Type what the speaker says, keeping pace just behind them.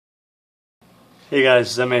Hey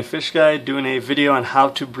guys, it's MA Fish Guy doing a video on how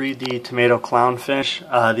to breed the tomato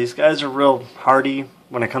clownfish. These guys are real hardy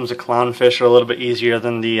when it comes to clownfish, are a little bit easier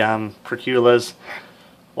than the Perculas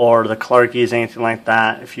or the Clarkies, anything like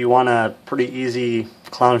that. If you want a pretty easy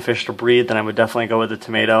clownfish to breed, then I would definitely go with the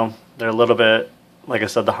tomato. They're a little bit, like I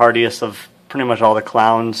said, the hardiest of pretty much all the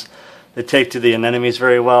clowns. They take to the anemones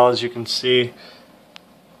very well, as you can see.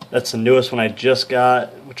 That's the newest one I just got,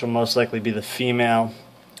 which will most likely be the female.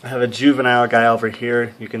 I have a juvenile guy over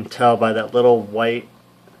here. You can tell by that little white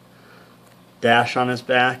dash on his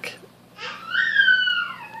back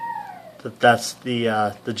that that's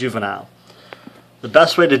the juvenile. The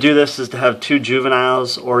best way to do this is to have 2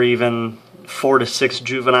 juveniles or even 4 to 6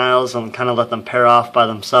 juveniles and kind of let them pair off by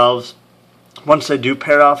themselves. Once they do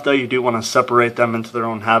pair off, though, you do want to separate them into their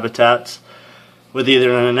own habitats with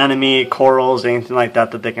either an anemone, corals, anything like that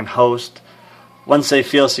that they can host. Once they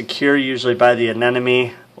feel secure, usually by the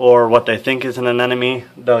anemone or what they think is an anemone,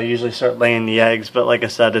 they'll usually start laying the eggs. But like I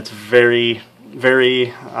said, it's very,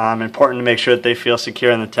 very important to make sure that they feel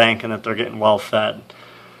secure in the tank and that they're getting well fed.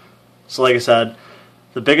 So like I said,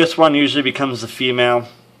 the biggest one usually becomes the female,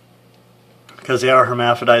 because they are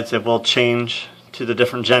hermaphrodites. They will change to the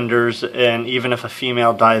different genders, and even if a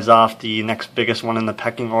female dies off, the next biggest one in the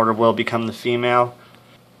pecking order will become the female.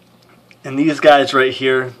 And these guys right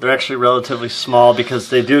here, they're actually relatively small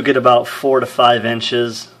because they do get about 4 to 5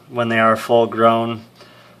 inches when they are full grown.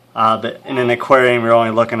 But in an aquarium, you're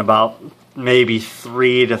only looking about maybe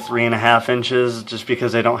 3 to 3.5 inches, just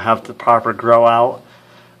because they don't have the proper grow out.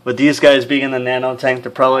 With these guys being in the nano tank,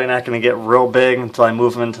 they're probably not going to get real big until I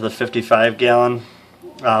move them into the 55 gallon.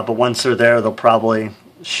 But once they're there, they'll probably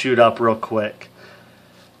shoot up real quick.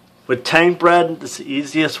 With tank bred, it's the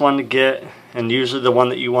easiest one to get, and usually the one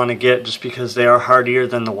that you want to get, just because they are hardier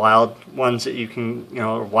than the wild ones that you can,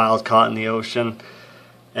 wild caught in the ocean,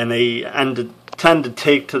 and they tend to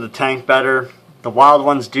take to the tank better. The wild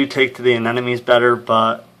ones do take to the anemones better,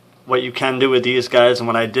 but what you can do with these guys, and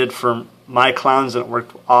what I did for my clowns, and it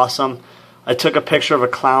worked awesome, I took a picture of a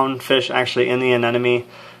clownfish actually in the anemone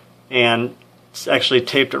and actually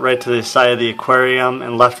taped it right to the side of the aquarium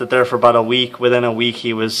and left it there for about a week. Within a week,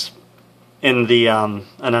 he was in the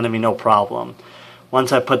anemone, no problem.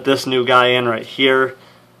 Once I put this new guy in right here,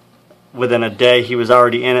 within a day he was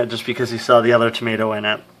already in it, just because he saw the other tomato in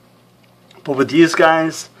it. But with these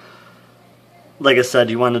guys, like I said,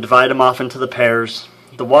 you want to divide them off into the pairs.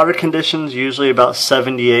 The water conditions, usually about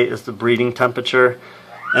 78 is the breeding temperature,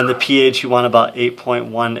 and the pH you want about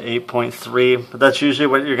 8.1 to 8.3, but that's usually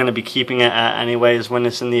what you're going to be keeping it at anyways when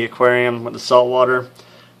it's in the aquarium with the salt water.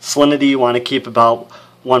 Salinity you want to keep about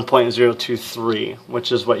 1.023,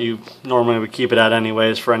 which is what you normally would keep it at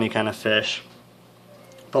anyways for any kind of fish.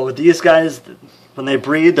 But with these guys, when they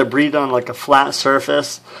breed, they're breed on like a flat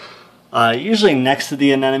surface, usually next to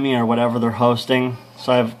the anemone or whatever they're hosting.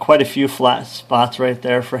 So I have quite a few flat spots right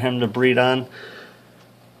there for him to breed on.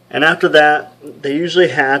 And after that, they usually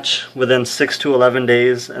hatch within 6 to 11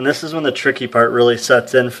 days, and this is when the tricky part really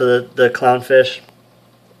sets in for the clownfish,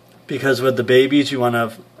 because with the babies you want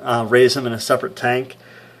to raise them in a separate tank,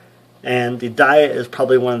 and the diet is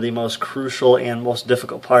probably one of the most crucial and most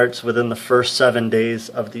difficult parts within the first 7 days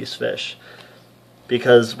of these fish,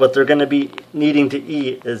 because what they're going to be needing to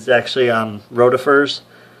eat is actually rotifers,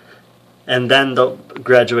 and then they'll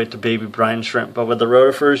graduate to baby brine shrimp. But with the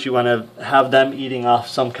rotifers, you want to have them eating off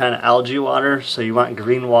some kind of algae water, so you want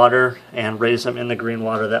green water and raise them in the green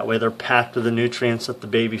water. That way they're packed with the nutrients that the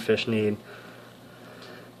baby fish need.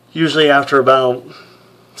 Usually after about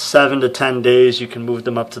 7 to 10 days, you can move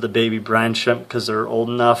them up to the baby brine shrimp, because they're old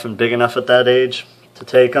enough and big enough at that age to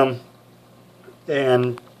take them.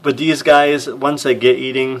 And with these guys, once they get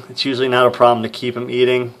eating, it's usually not a problem to keep them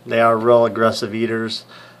eating. They are real aggressive eaters.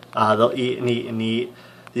 They'll eat and eat and eat.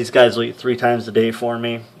 These guys will eat 3 times a day for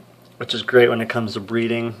me, which is great when it comes to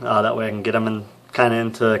breeding. That way I can get them kind of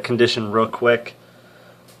into condition real quick.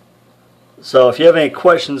 So if you have any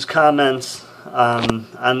questions, comments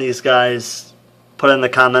on these guys, put it in the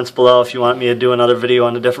comments below. If you want me to do another video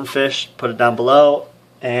on a different fish, put it down below.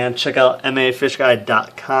 And check out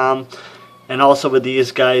mafishguy.com. And also with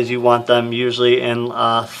these guys, you want them usually in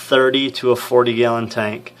a 30 to a 40 gallon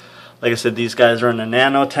tank. Like I said, these guys are in a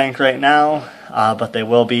nano tank right now, but they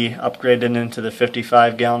will be upgraded into the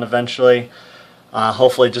 55 gallon eventually.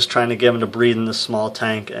 Hopefully just trying to get them to breed in this small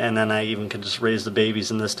tank, and then I even could just raise the babies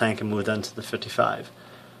in this tank and move them to the 55.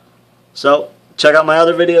 So check out my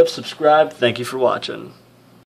other videos, subscribe. Thank you for watching.